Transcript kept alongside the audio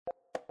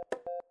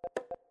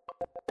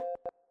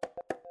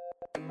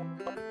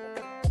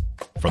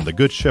From the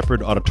Good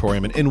Shepherd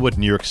Auditorium in Inwood,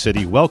 New York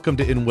City, welcome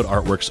to Inwood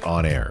Artworks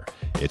On Air.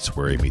 It's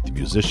where you meet the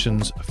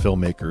musicians,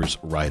 filmmakers,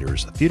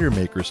 writers, theater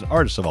makers, and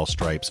artists of all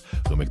stripes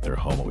who make their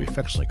home what we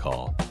affectionately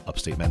call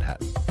upstate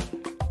Manhattan.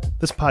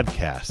 This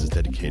podcast is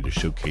dedicated to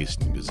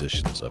showcasing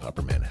musicians of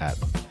Upper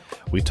Manhattan.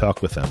 We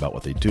talk with them about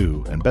what they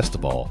do, and best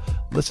of all,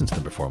 listen to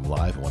them perform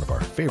live in one of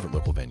our favorite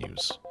local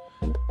venues.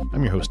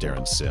 I'm your host,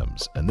 Aaron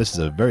Sims, and this is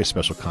a very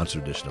special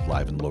concert edition of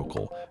Live and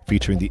Local,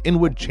 featuring the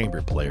Inwood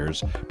Chamber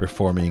Players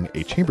performing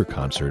a chamber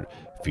concert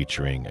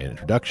featuring an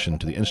introduction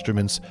to the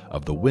instruments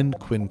of the Wind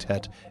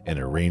Quintet and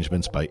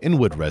arrangements by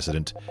Inwood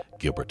resident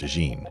Gilbert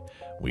Dejean.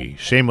 We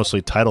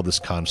shamelessly titled this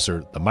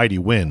concert The Mighty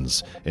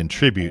Winds in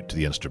tribute to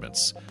the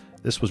instruments.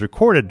 This was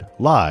recorded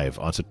live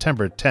on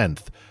September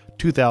 10th,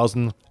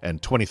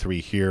 2023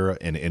 here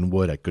in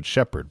Inwood at Good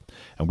Shepherd,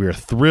 and we are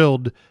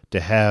thrilled to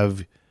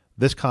have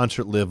this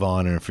concert live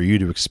on and for you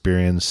to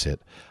experience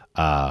it.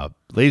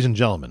 Ladies and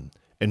gentlemen,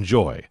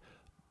 enjoy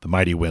the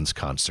Mighty Winds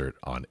concert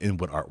on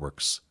Inwood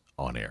Artworks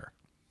On Air.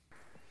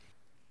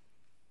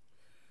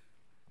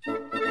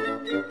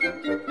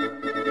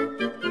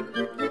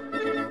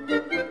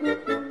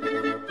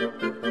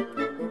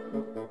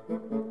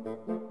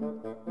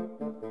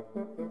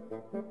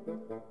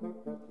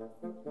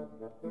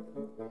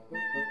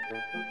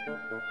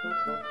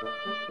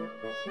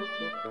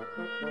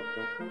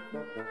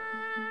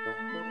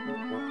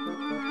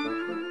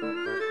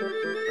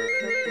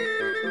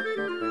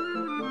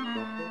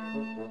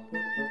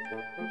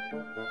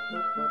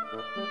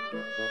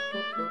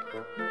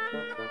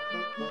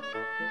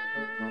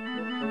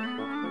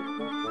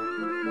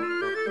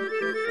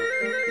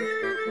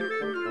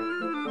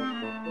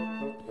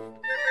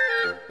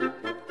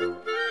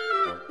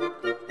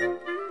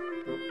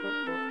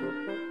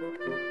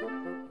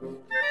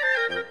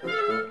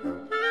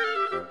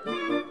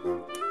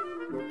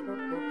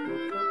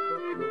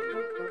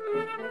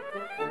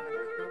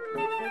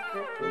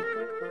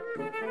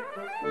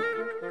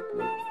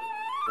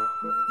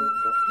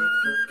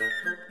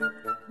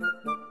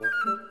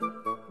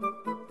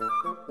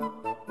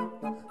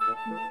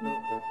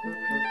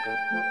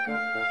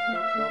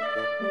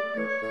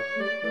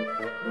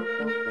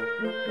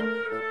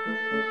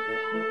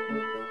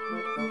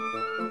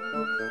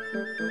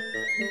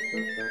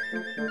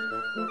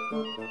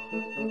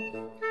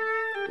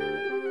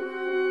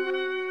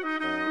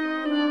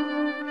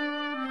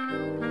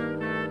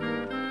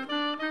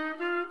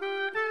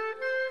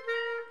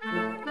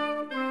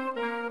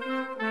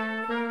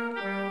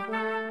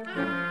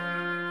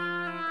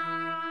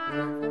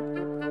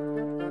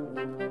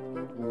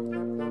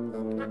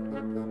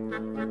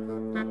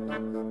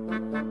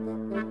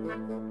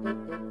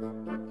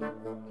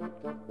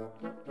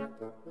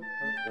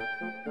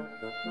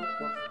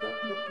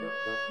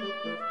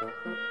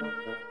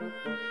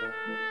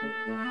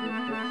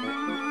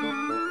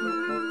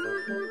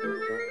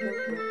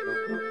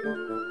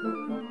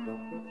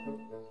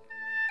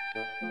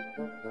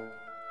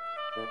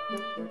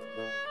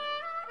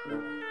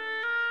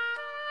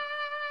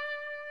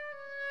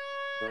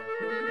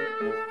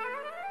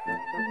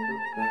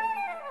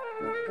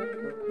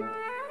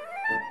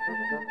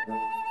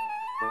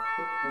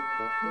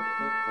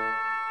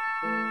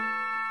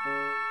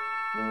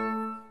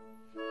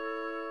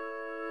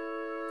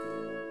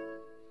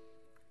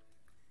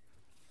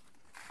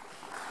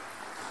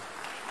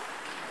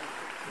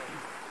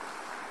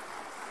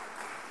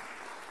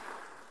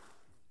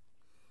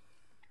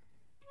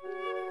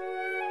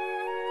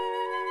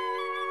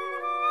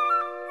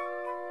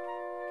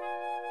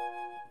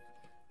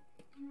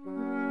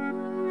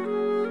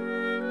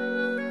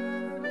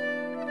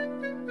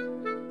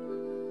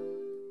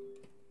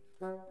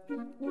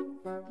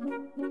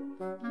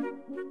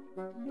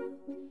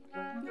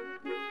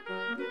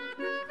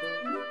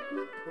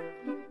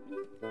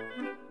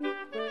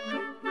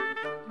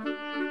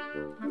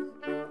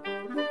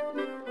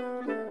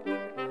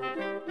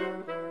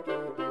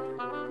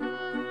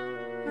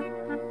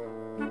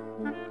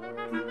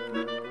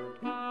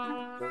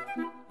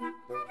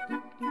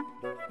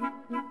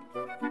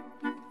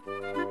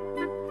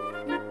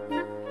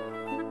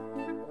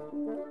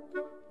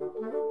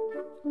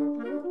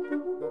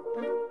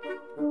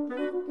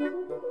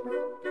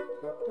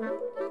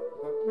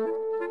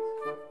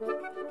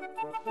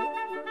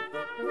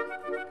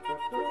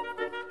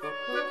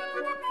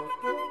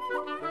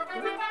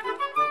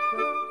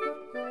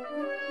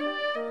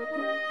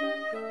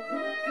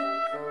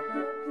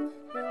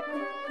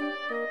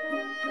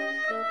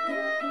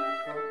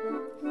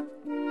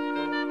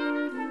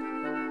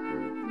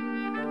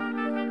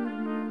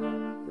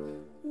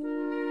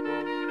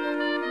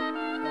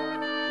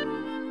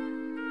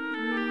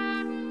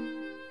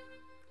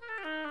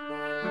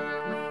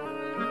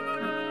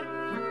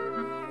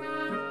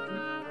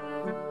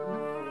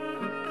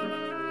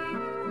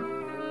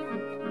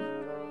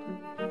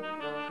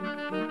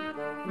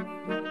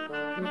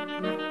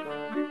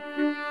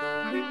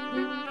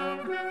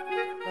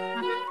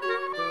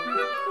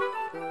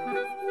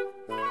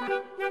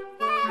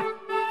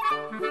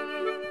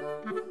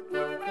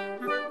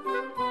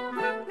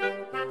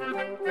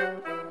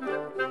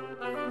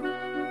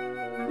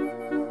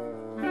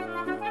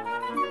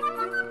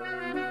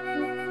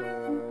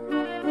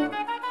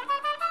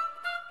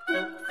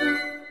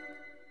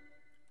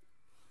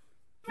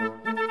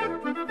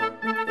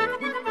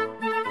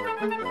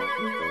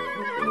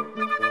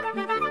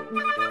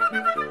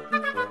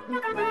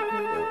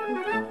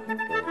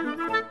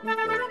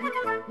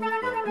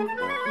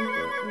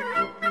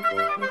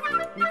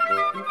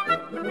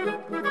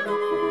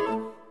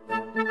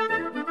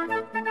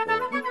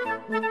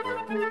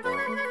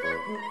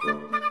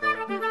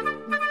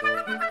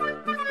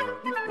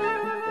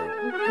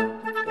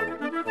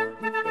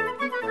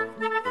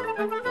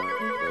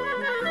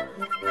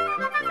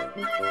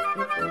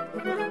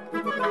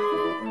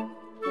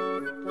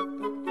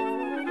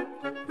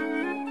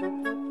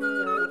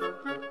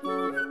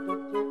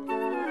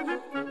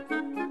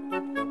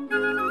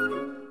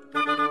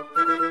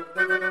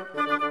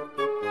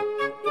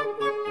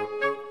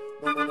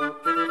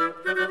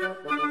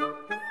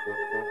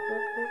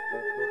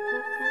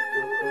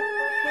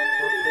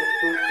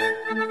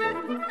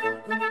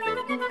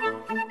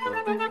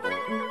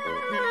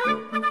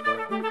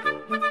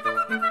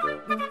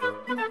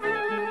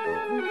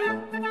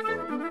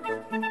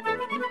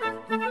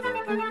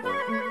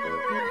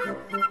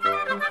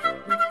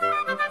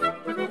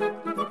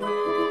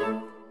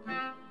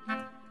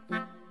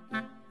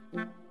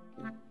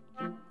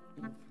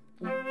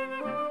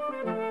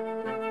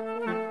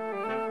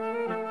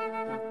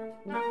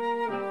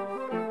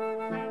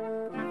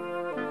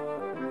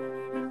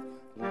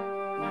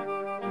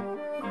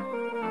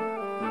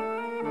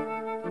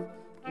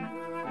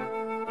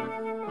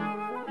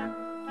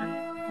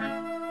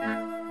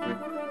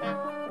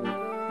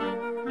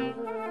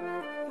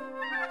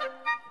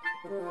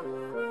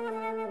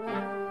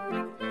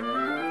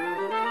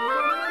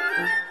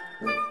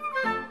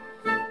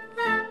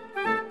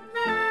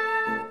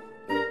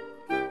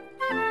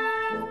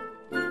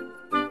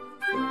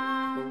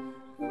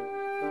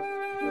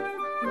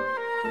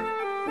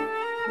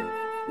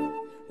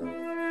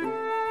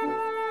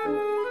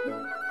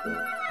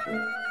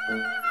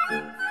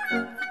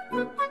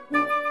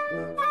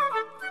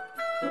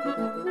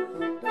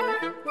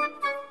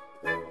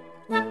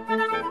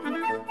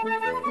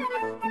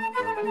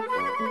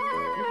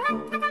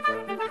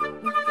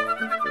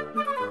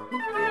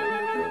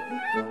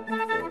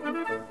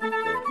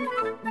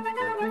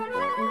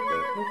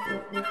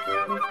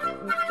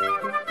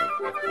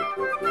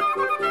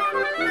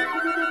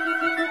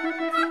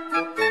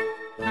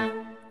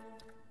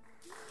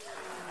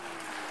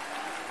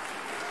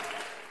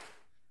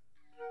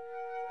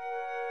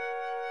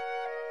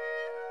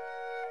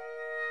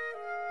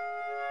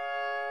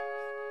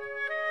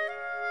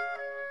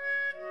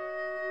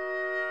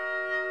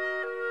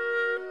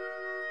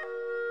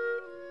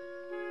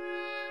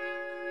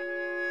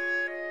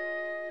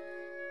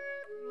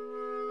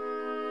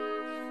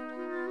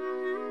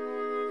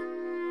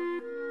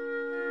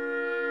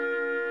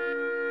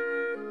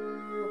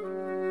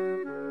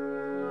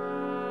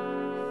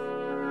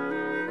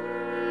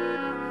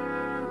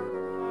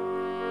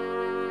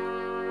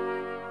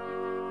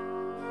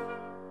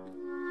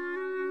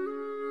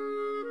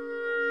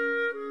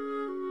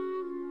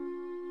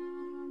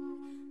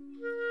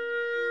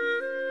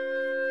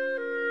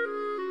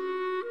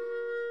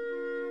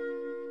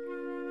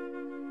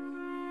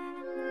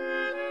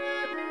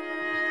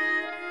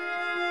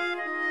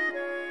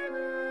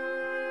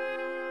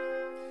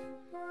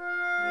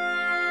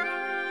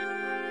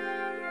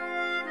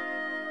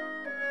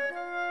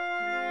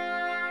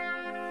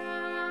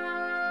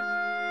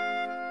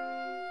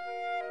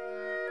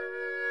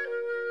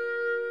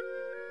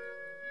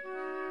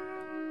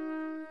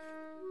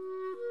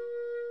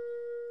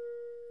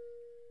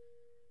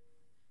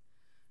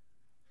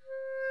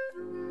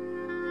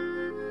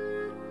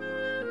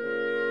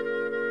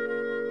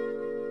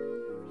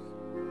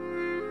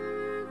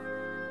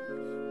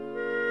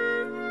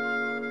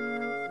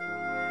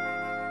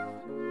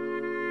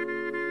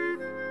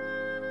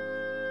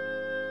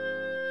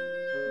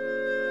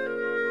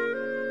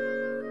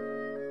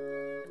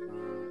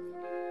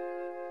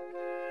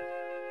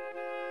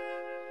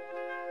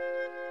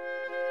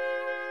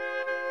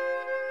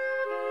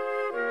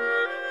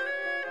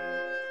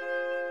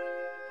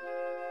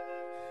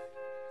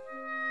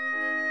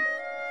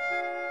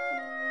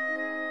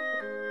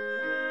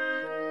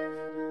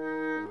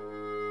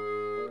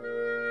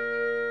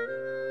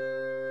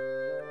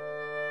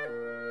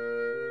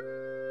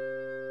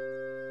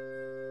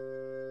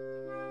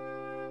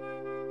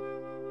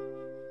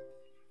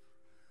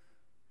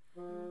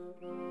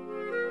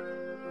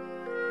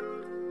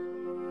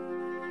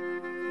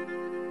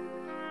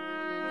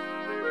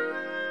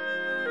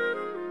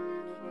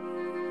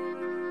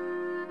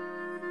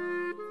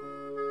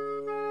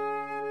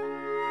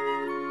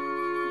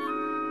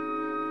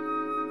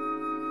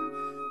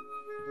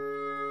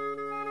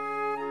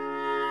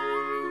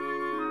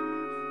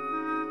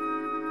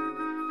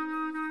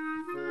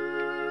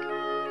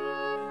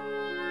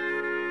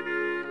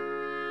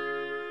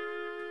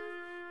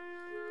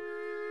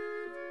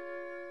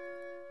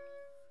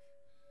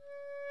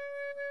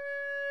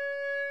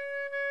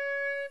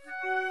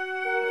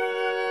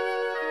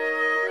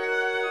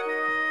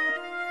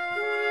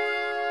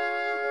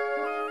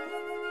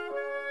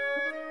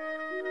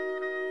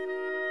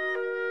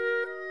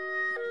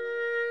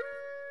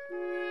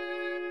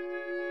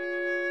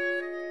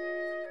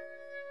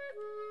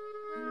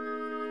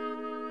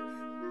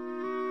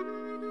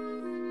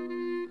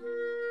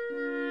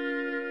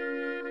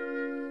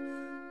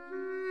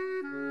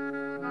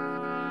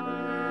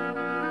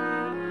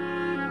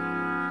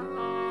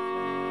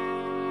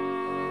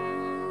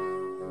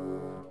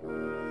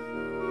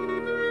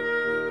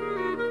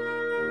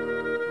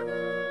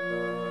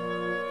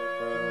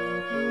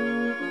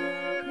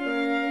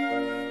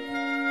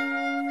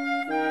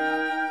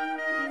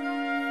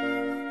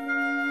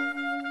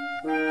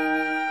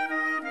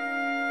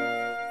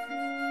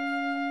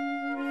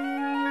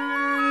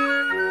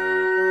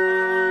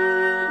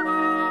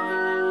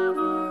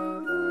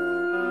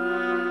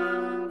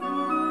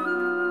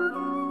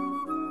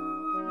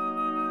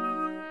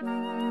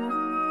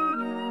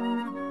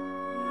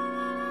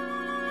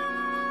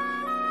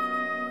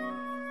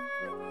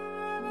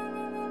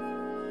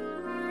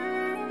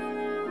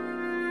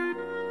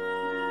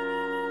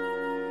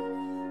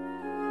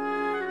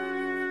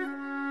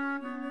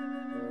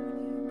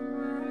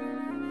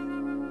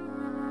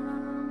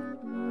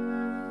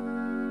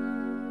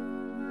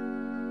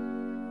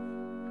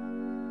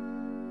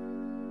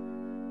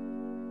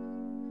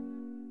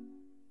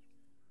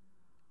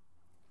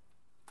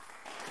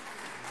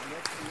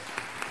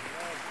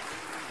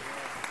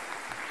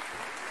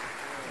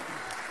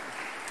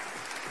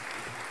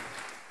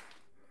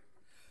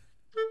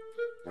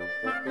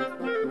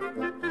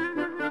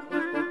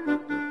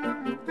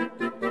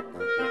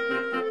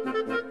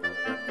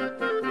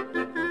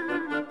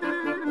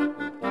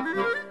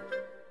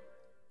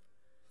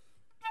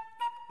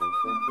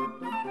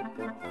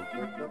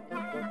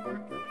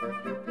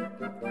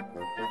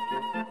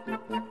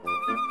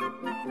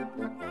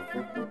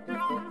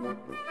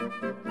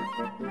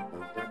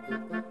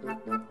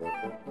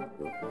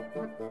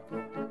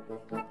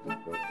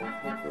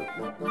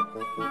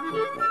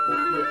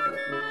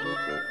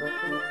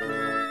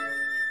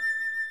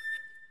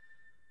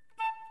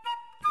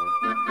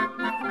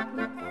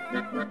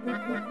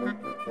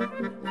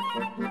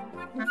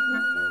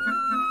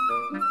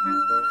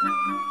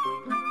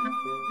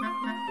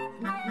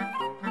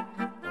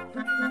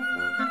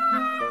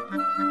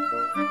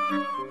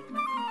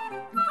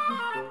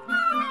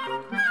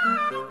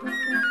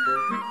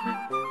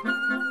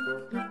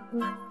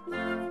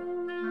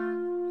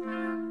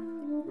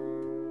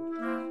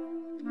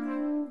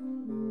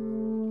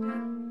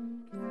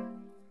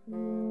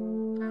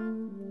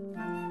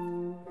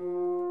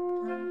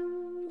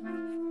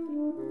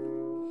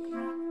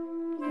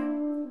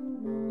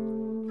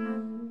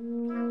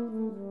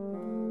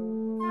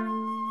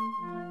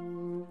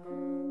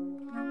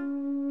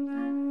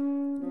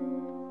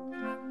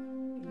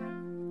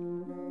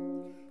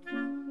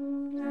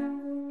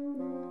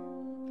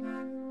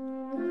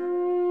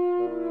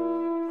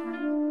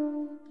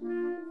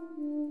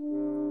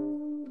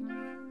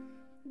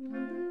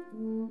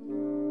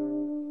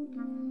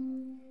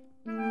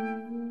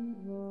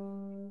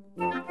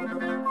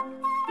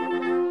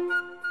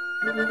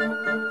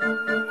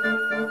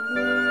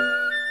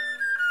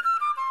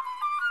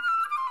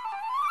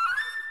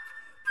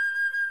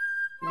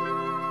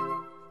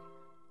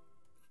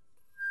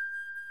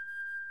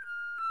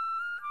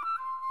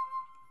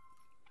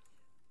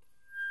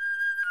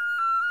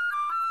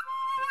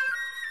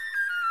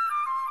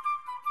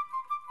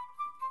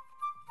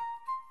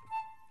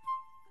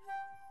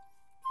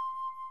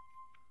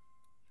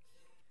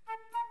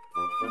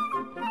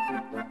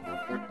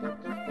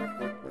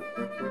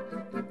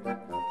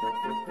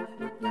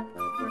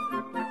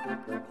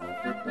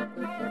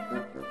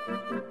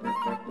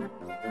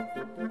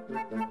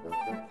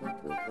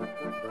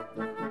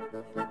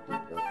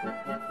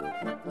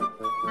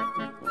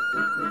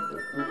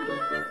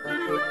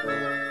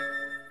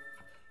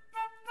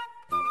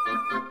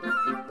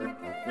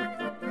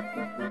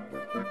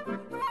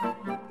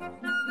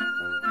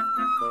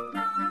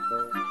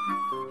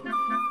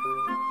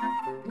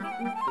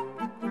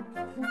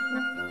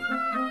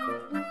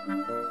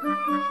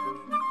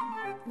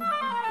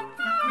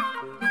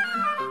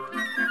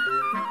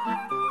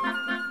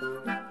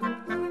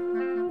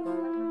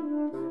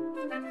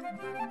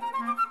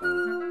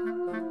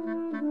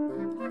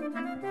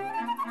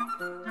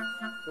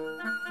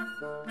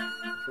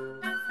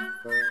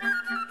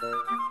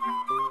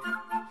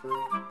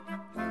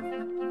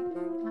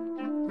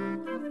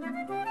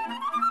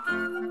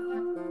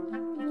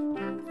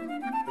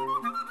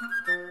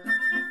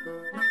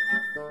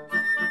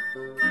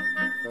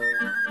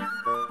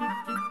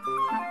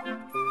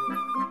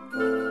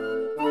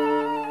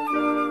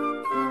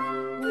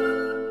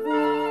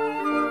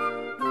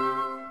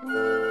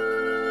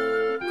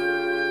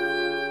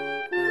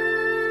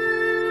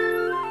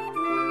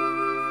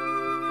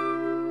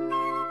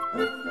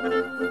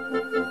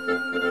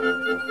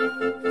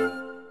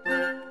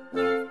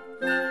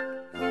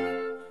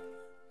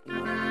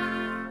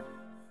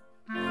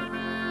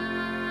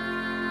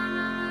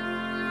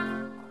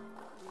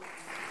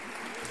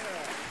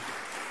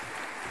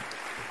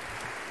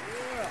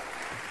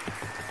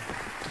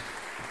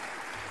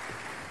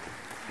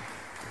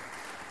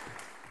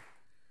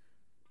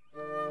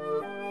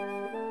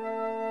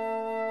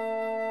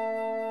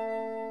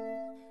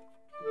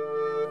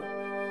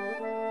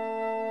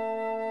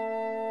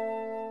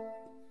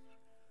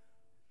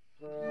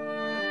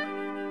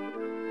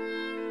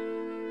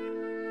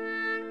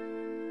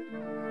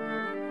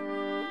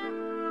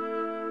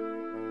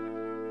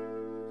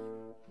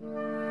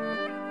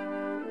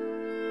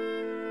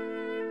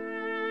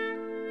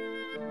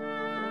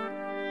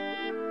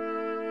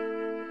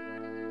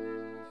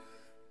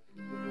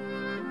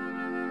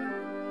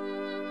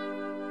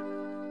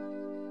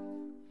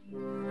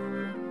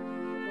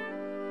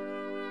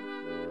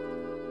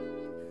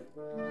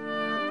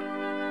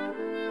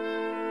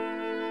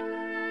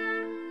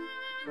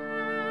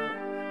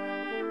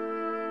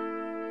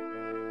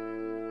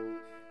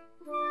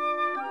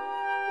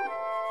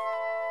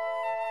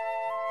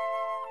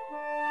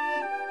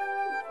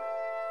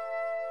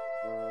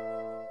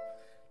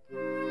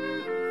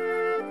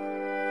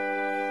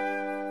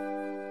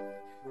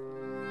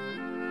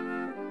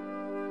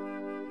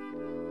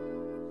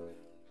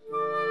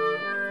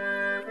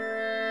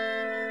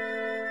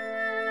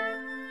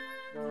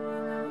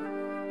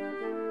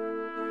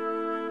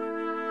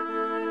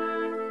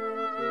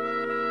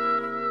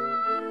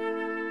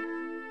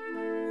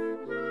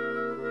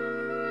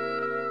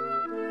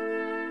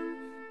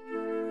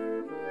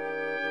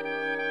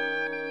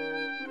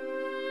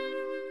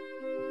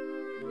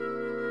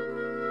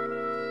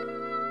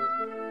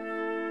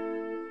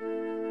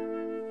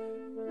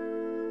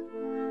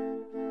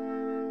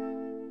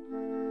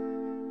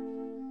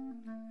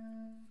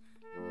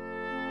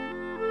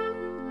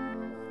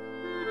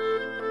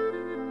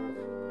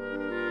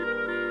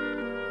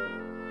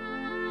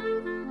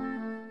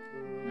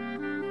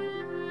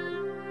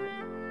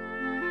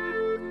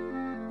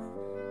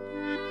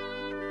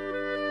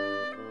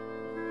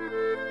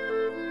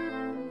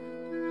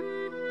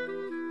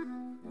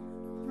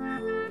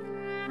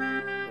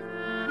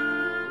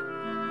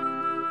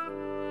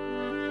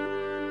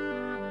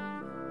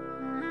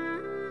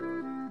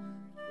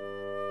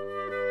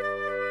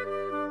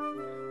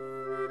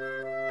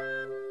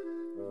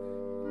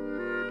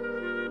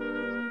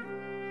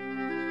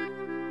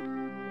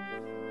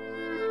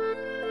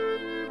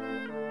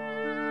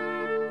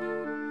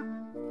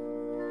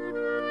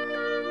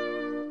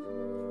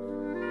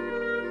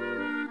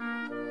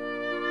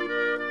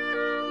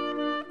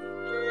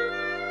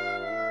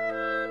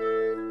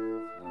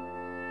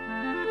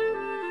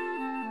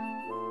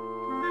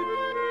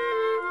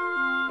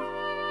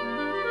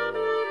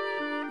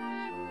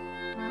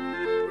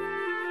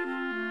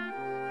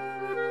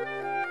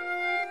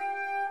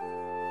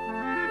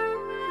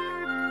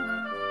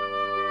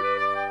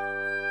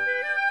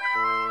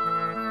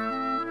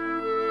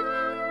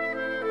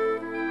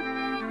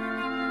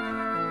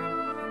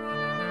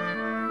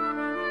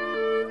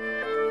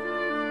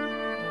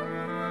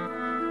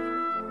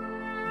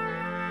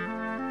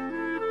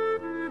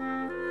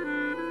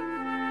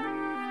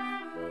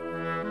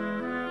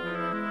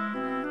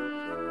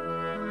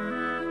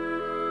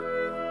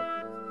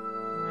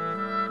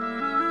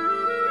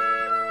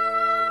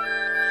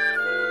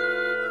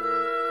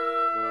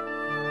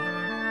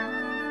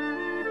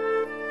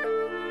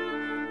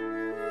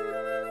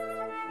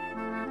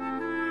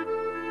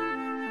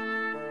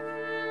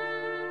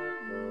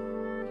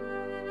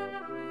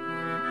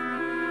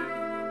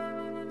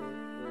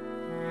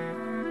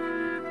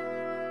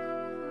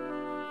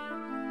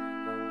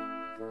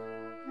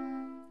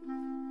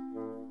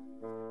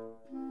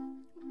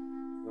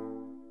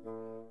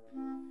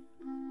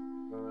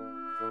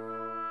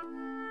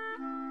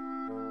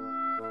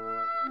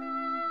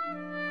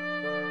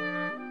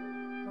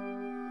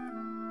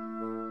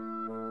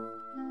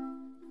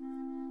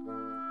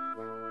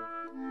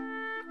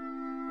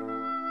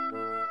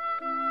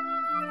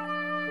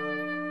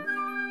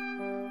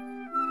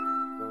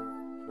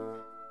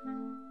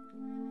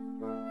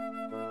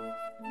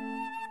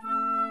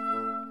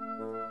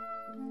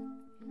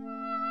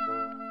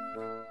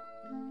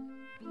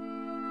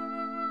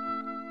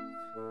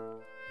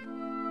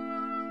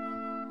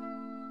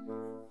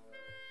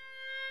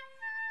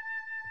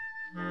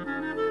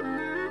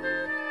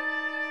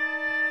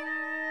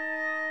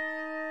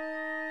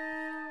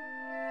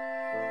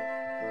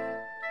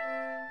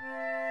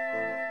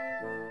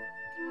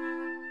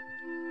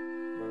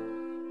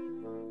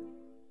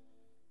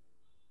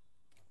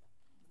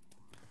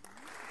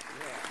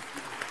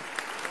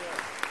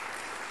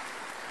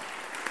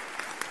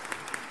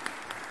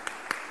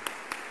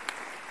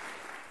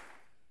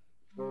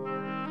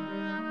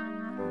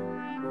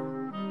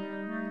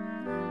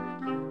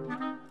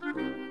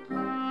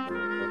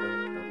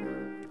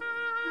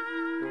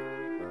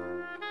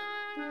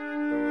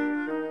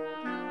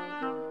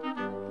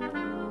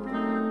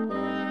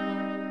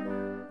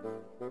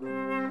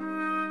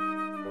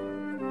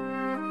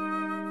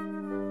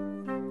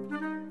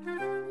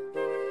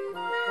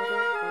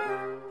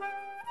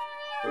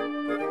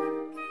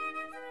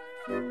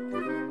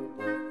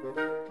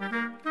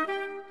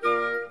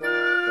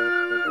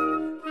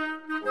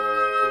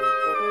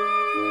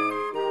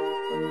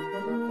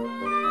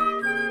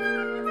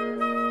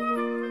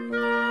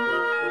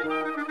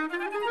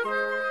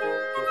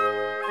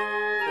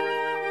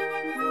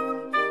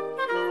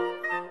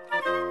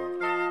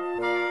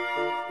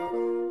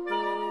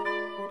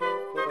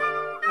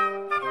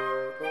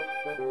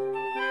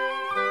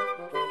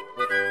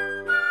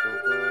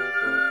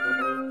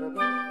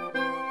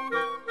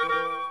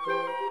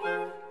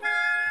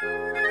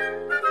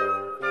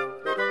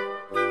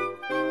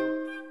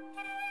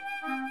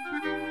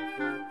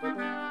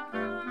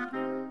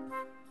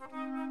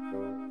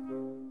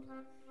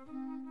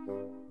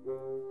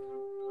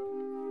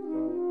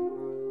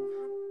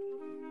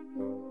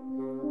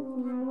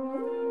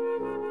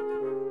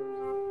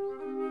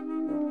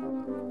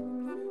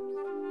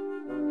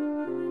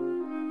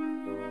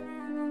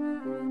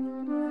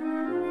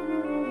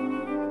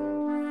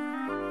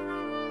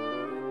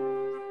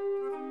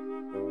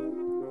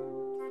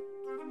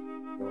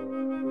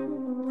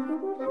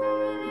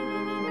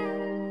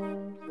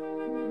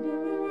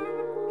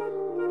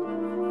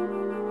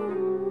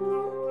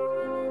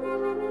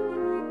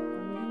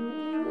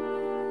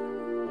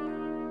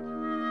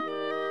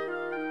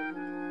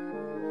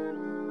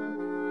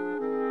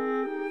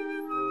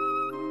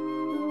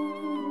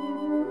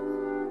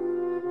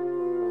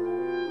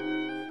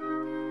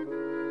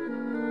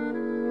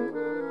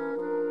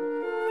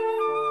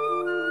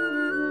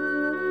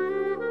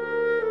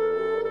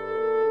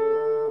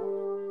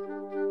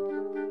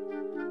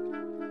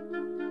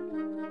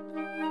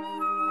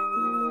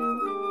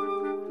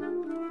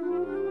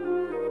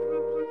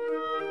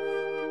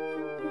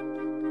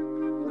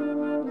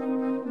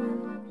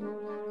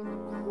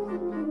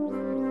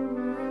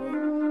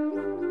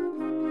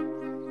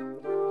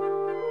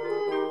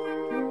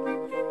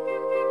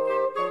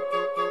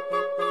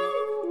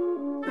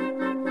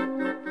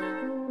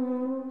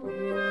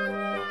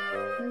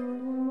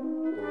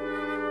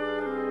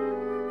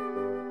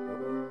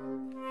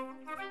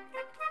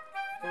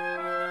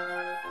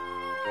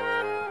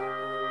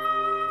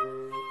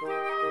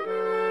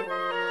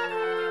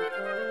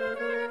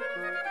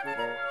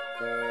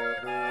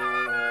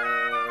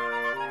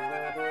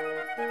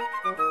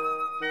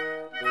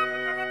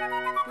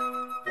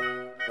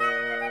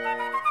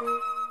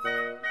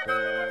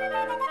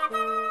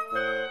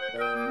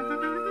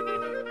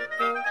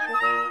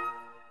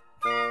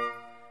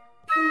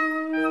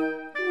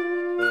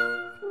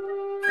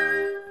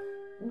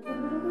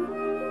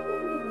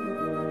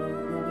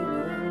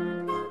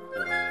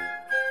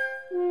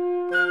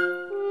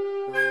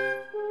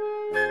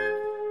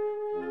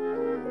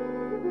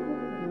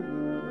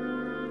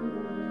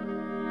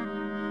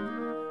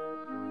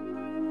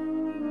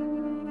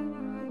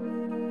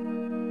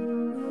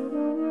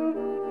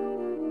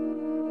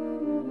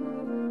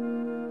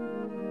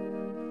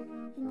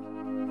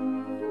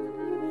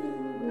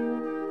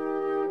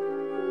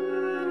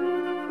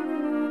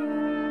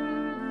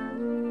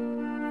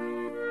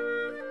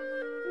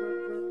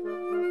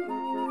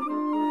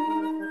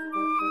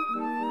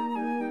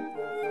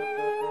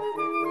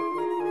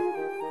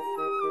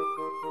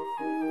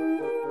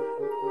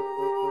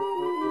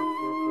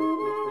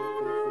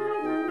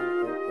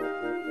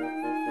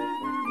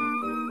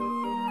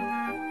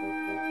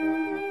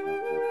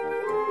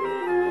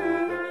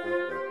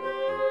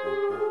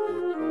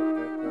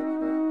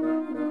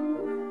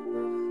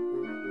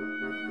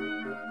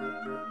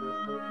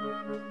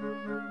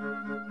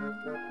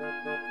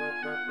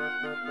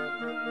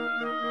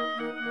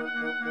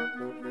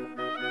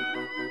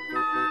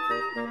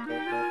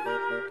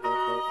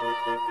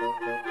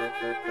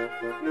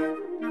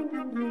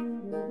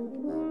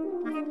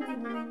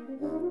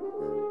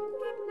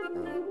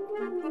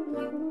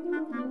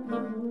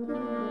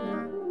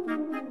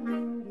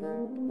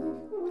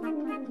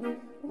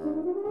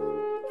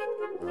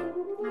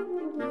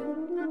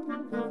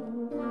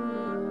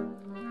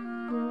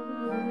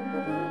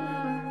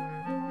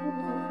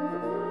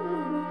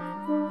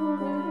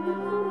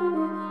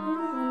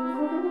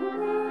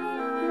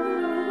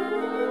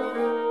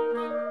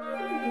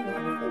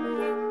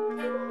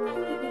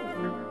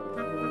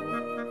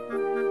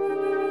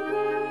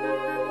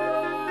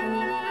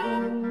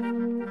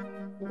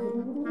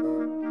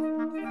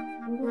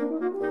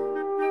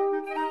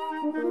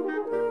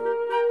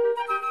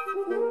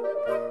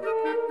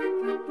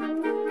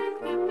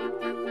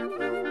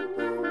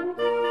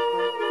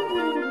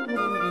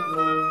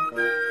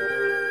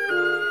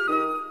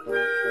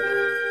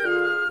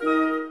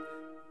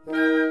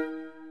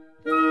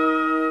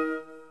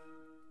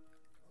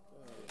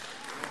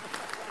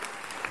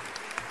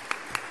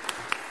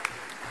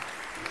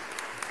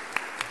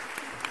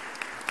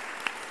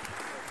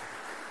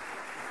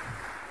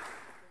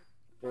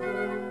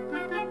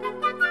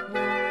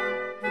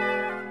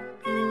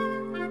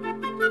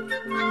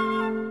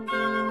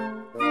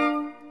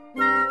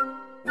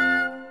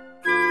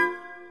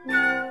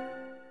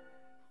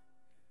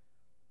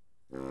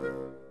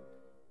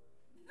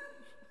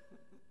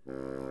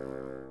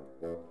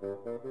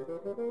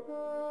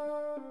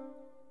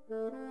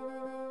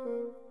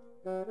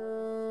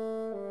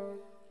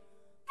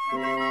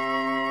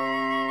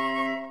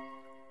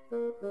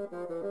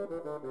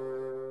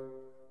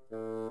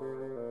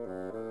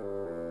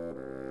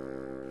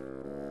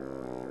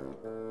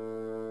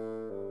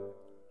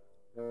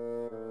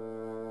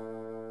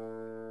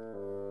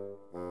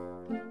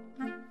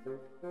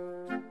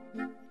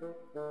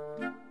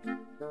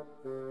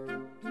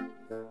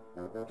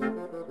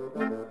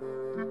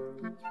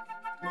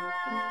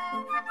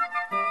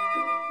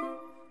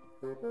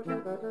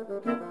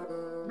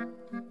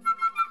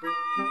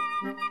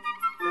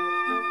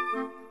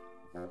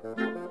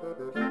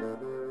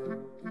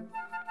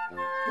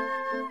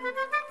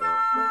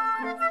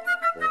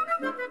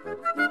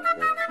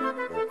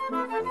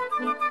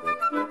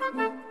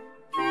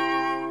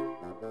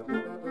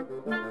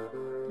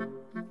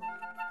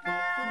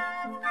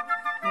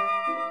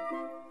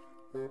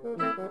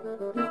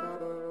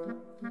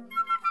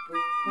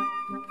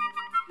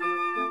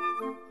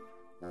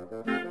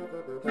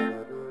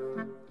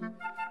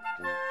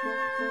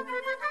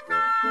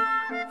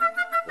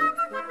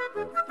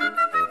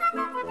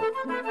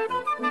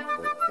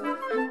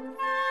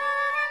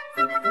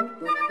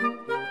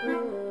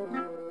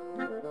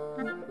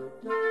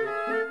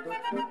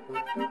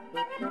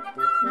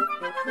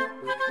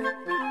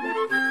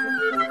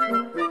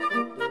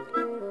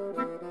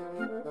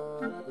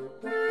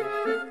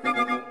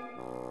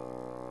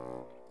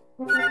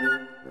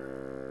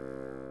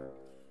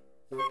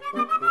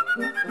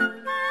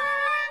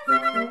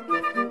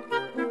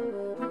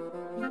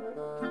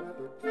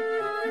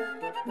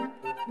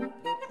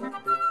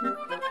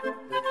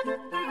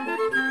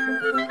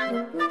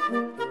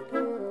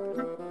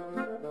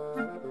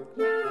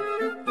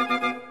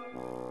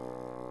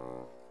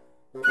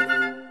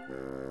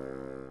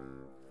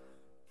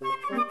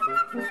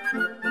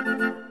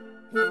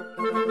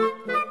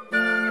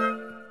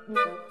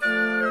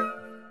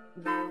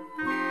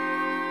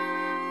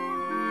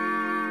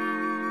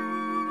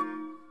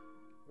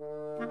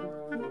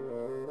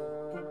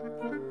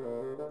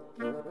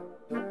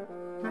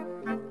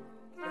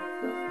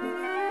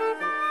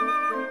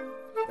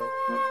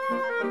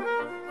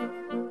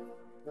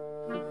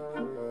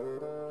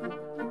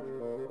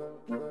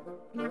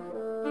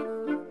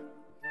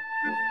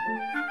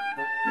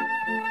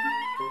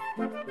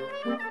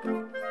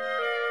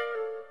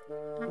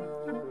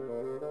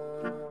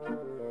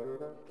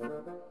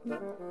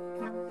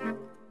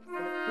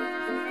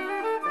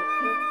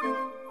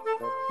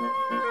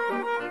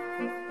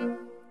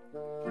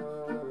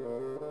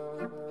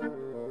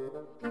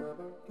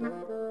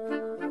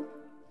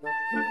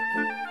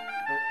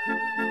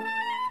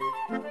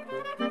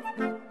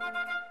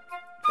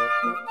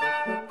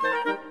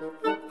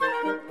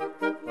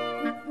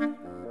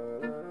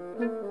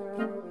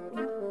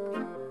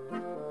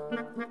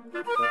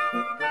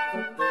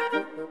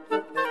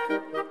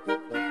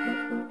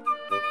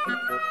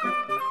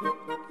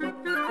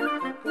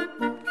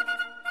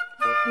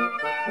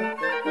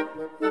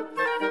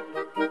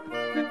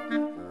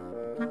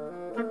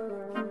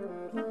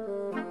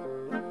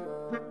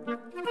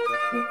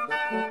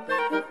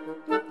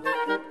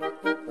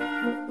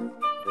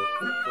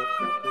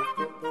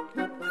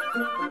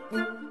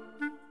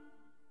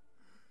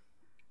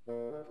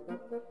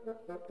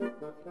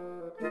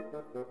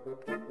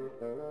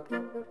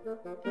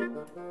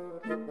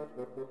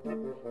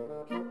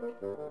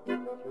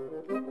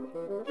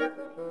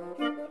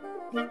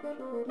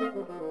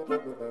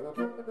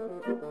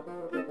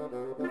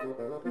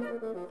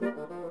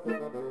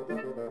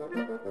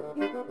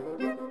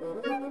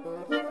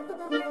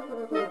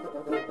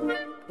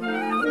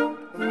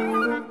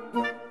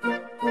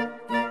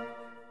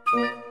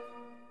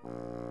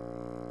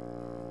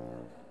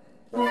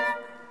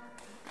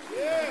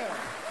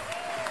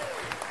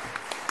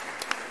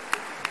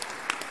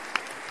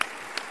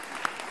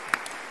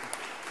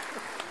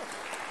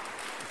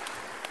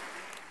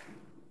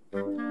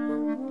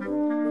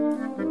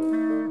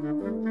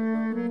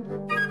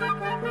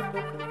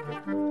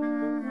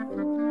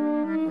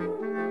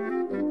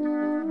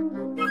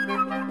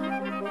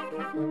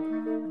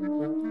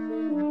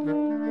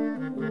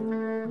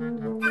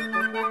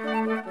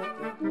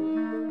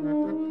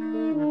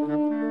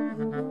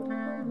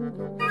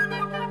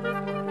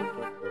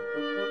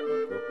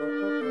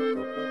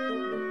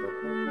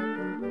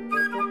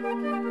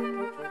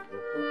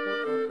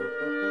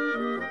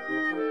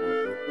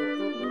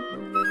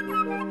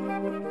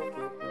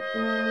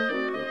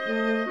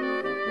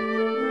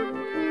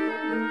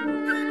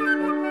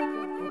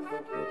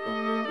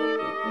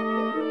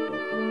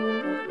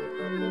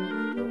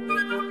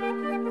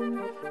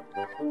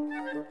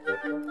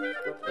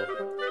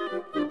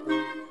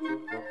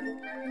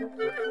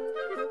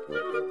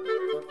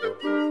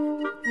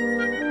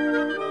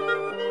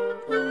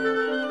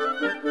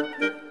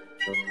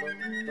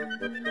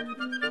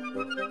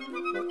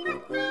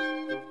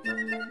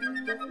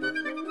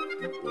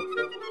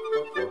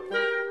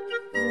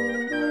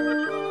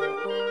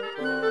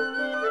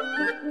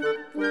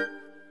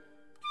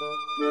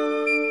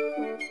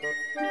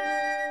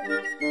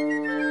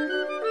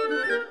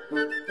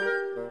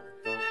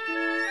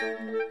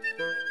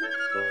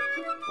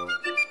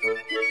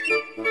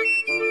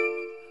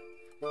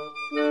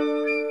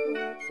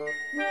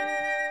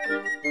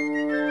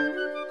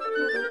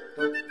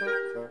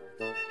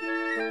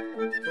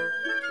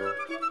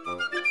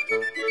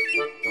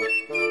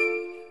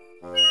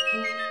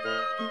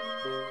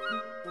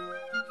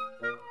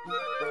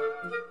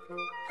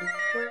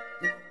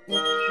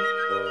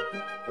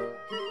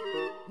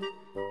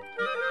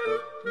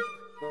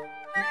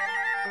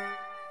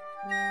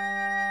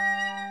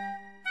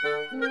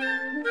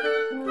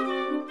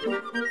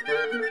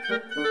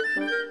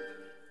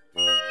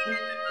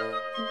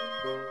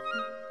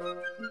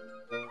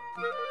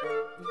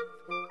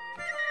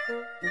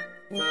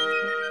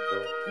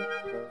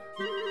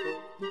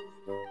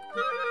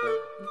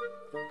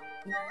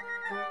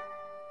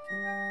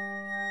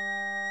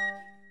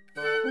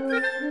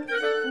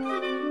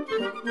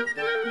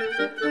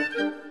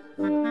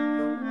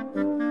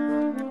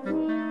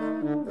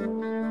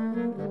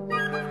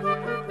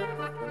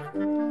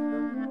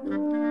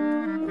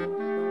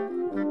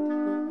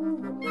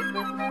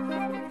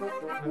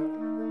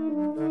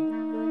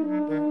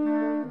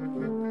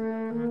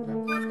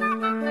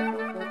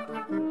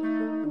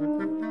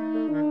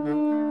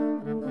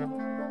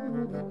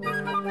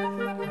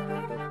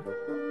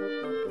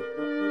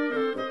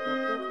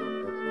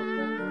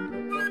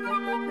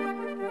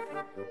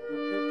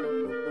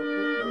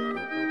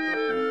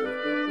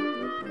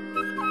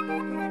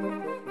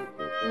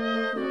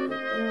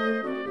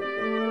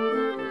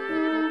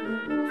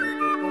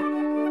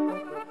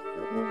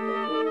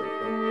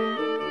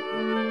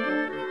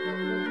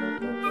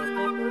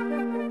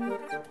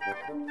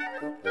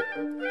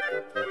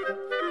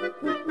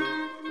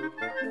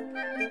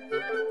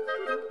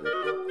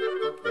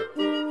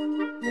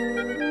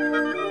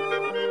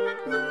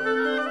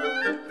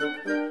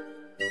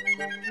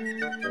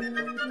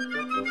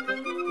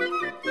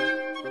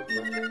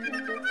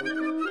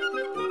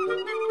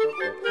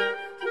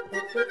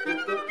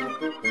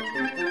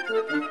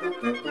 So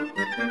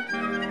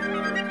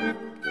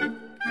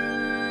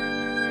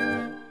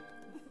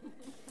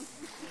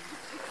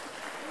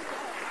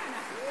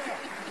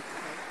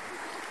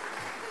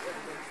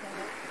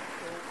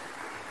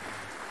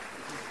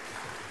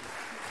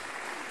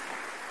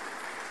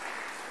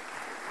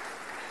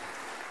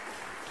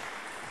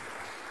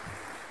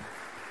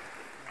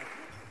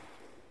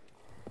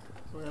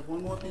we have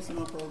one more piece in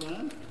our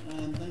program,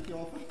 and thank you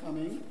all for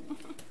coming.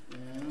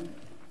 And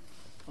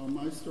our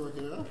maestro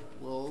here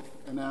will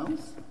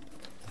announce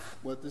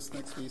what this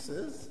next piece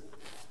is.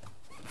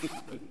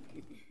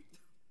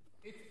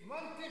 It's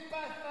Monty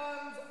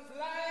Python's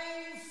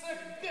Flying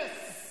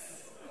Circus!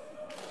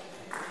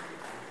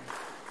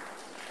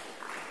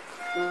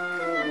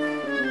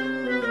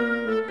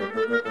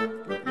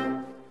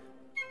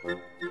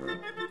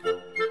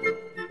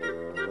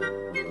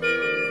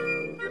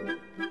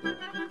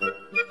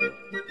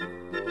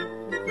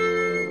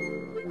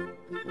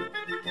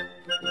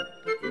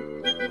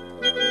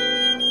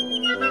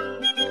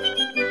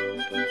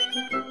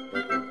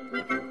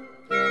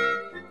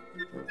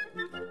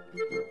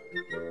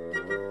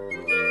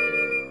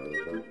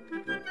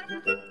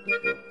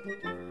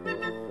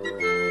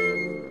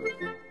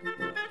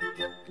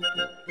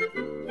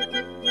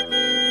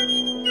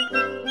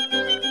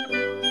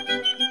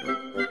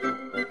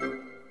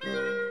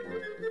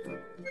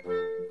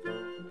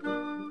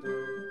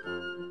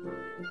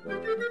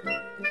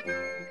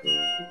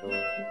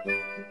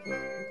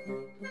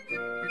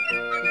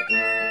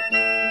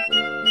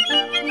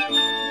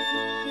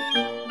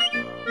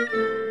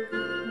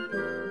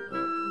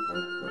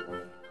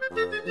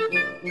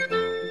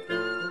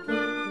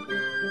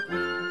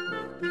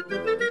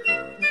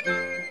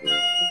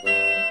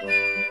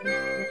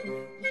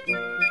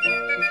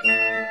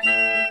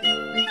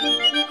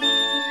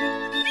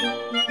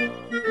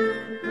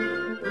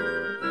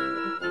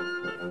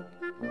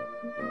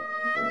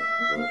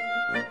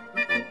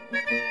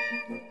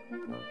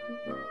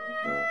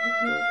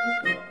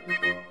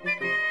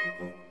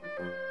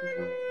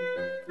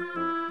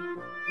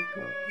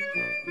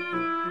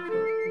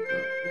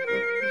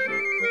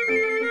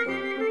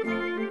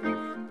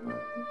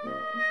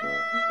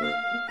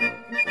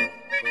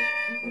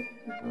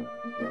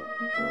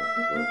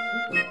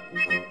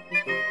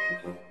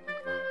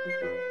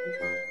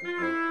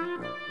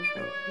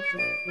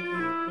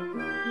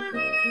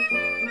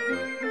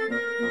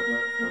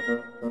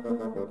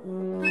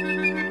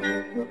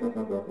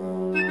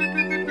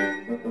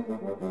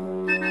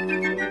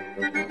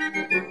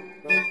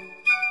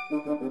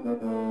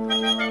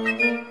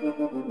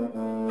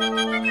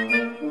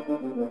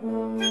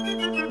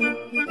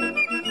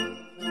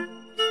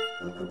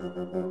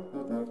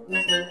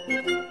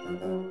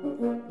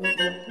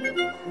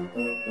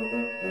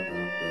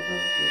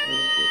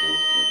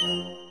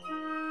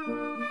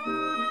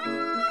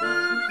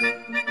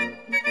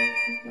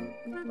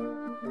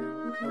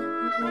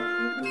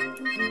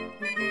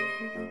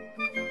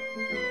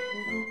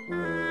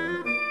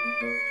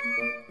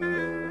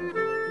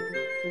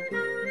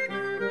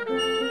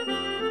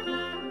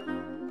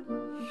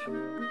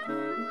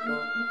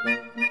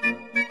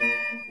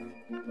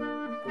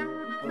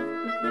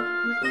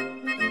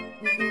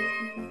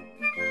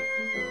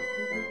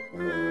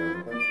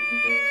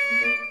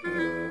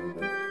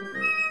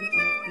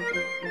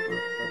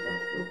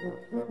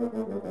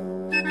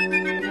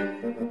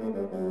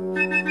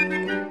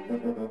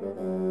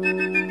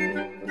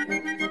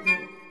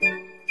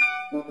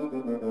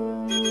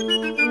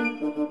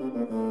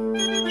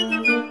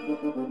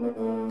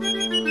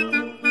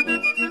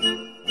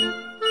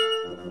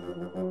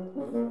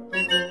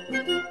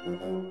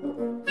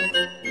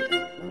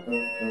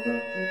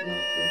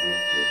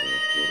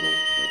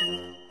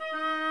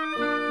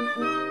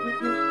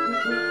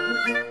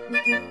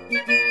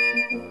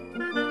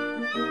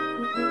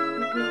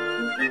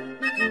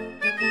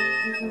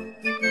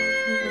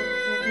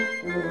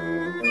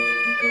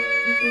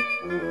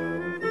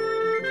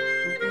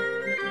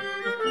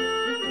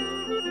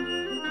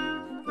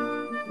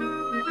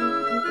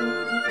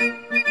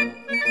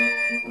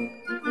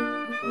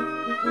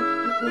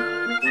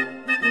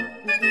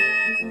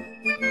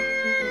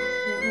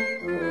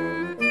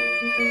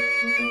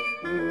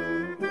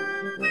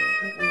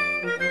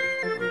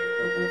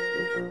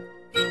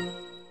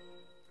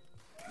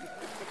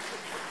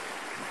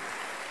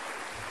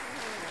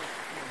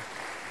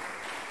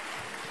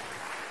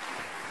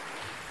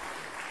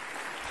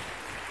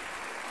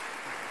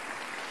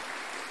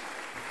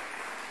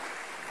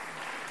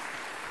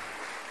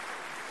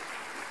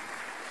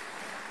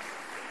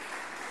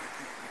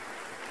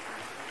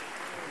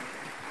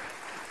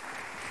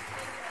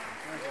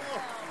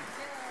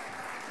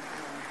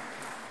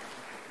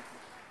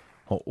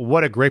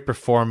 What a great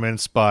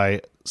performance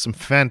by some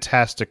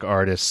fantastic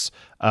artists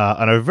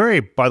on a very,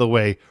 by the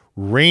way,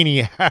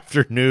 rainy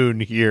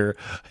afternoon here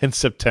in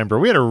September.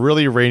 We had a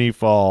really rainy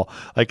fall.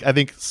 Like, I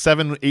think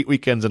 7-8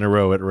 weekends in a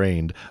row it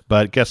rained.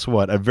 But guess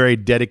what? A very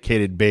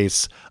dedicated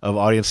base of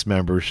audience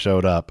members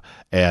showed up,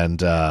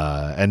 and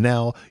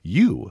now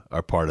you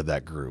are part of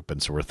that group.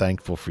 And so we're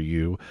thankful for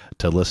you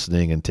to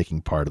listening and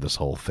taking part of this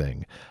whole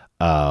thing.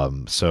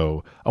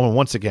 So I want to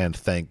once again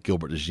thank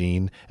Gilbert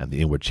Dejean and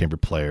the Inwood Chamber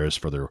Players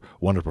for their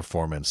wonderful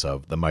performance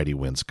of the Mighty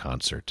Winds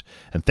concert.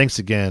 And thanks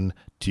again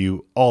to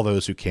you, all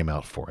those who came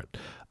out for it.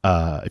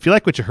 If you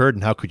like what you heard,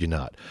 and how could you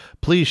not,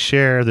 please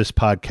share this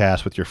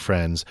podcast with your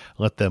friends.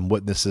 Let them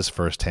witness this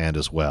firsthand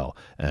as well,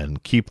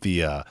 and keep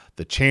the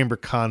chamber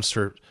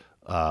concert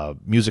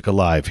music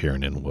alive here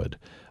in Inwood.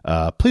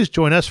 Please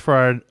join us for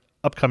our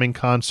upcoming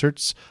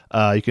concerts.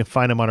 You can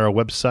find them on our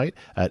website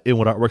at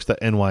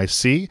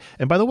inwoodartworks.nyc.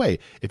 And by the way,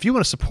 if you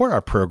want to support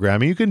our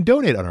programming, you can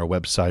donate on our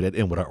website at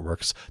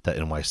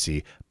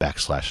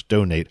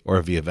inwoodartworks.nyc/donate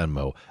or via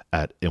Venmo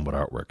at Inwood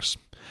Artworks.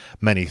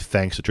 Many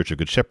thanks to Church of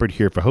Good Shepherd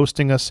here for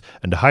hosting us,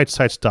 and to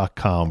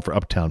HideSites.com for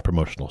uptown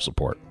promotional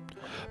support.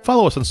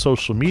 Follow us on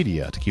social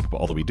media to keep up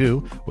all that we do,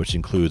 which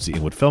includes the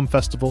Inwood Film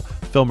Festival,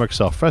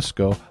 Filmworks Al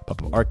Fresco,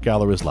 pop-up art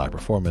galleries, live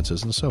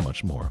performances, and so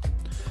much more.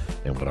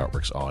 Inwood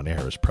Artworks On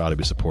Air is proud to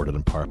be supported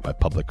in part by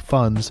public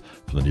funds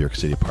from the New York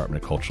City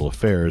Department of Cultural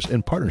Affairs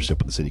in partnership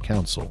with the City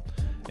Council.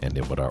 And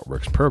Inwood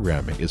Artworks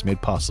programming is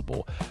made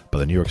possible by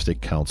the New York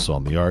State Council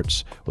on the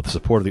Arts with the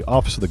support of the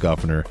Office of the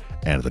Governor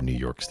and the New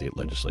York State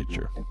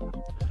Legislature.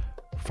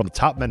 From the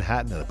top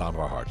Manhattan and the bottom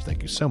of our hearts,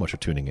 thank you so much for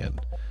tuning in.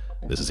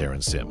 This is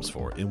Aaron Sims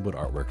for Inwood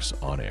Artworks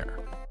On Air.